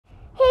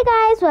Hey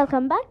guys,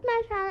 welcome back to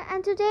my channel,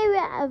 and today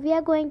we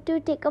are going to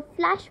take a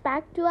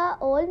flashback to our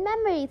old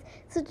memories.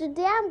 So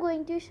today I'm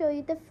going to show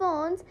you the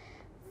phones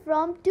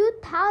from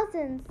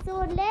 2000.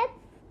 So let's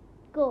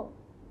go.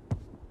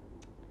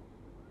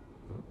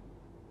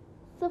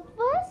 So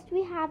first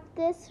we have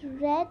this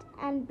red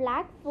and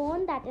black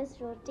phone that is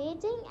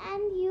rotating,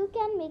 and you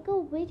can make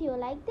a video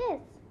like this.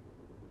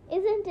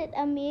 Isn't it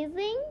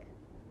amazing?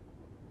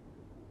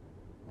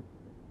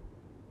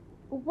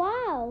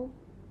 Wow!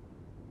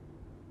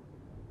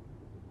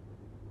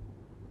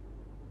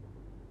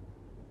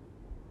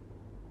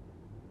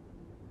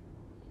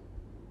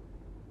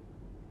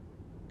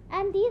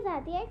 And these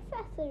are the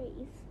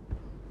accessories.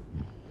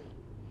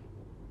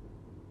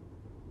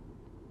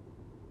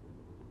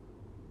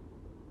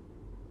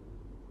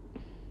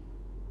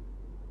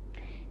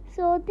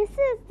 So this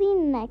is the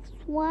next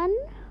one,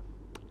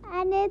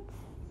 and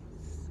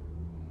it's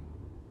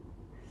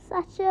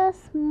such a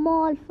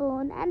small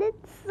phone and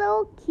it's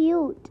so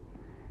cute.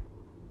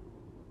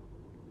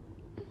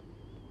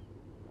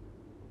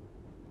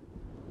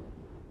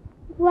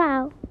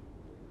 Wow.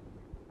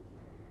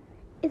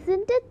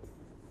 Isn't it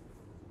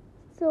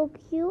so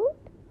cute?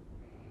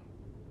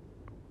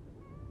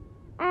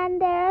 And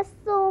there are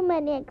so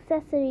many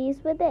accessories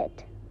with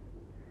it.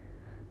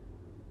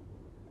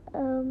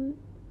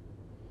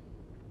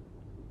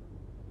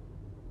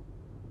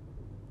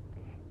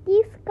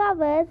 These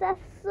covers are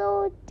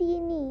so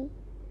teeny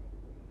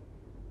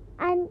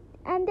and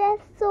they're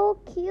so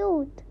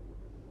cute.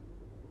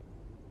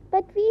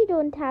 But we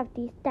don't have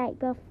these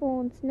type of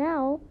phones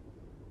now.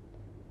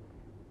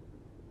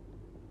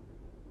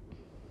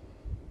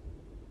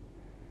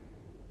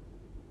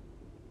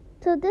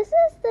 So this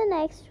is the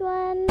next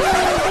one.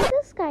 This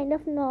is kind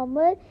of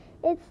normal.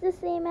 It's the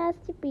same as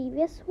the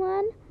previous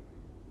one.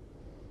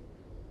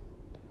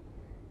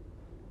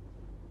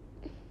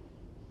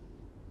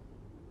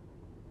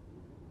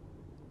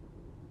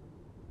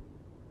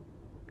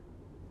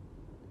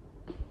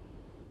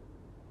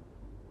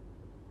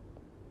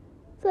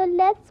 So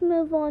let's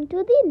move on to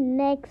the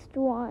next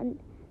one.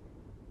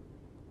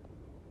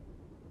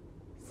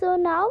 So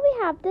now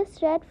we have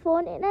this red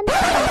phone in a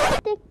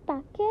plastic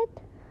packet.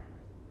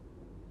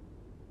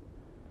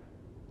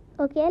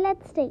 Okay,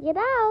 let's take it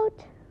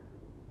out.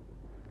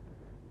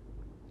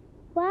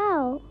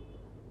 Wow.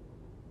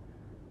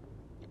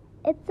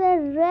 It's a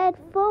red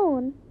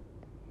phone.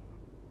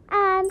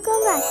 And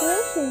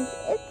congratulations,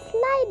 it's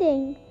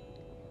sliding.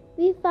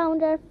 We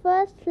found our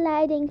first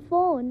sliding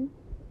phone.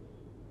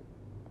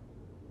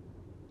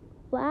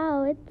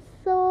 Wow, it's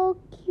so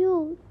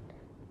cute.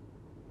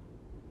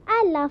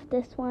 I love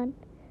this one.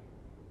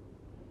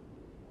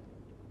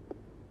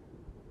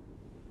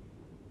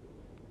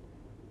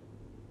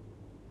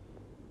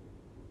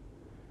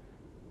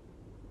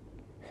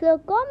 So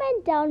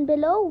comment down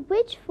below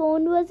which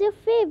phone was your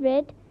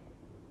favorite.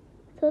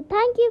 So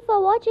thank you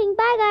for watching.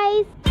 Bye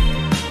guys.